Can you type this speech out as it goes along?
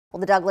Well,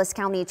 the Douglas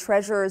County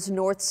Treasurer's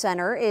North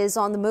Center is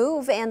on the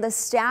move, and the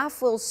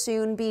staff will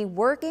soon be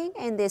working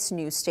in this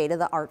new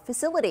state-of-the-art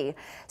facility.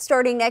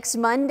 Starting next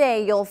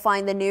Monday, you'll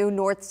find the new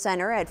North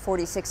Center at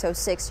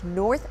 4606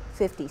 North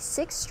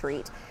 56th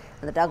Street.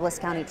 And the Douglas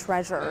County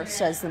Treasurer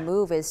says the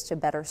move is to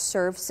better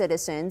serve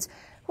citizens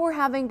who are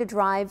having to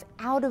drive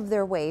out of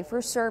their way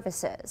for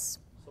services.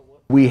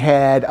 We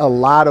had a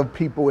lot of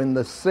people in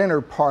the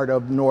center part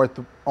of North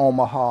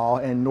Omaha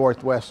and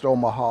Northwest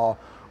Omaha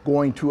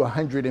going to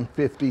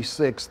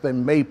 156th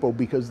and Maple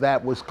because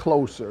that was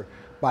closer.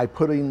 By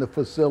putting the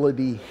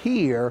facility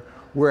here,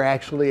 we're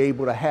actually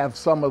able to have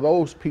some of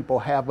those people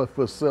have a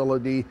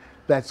facility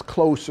that's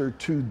closer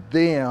to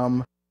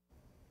them.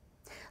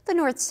 The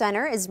North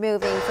Center is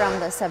moving from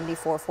the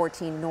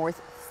 7414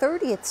 North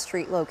 30th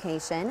Street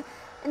location,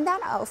 and that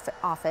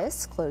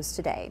office closed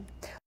today.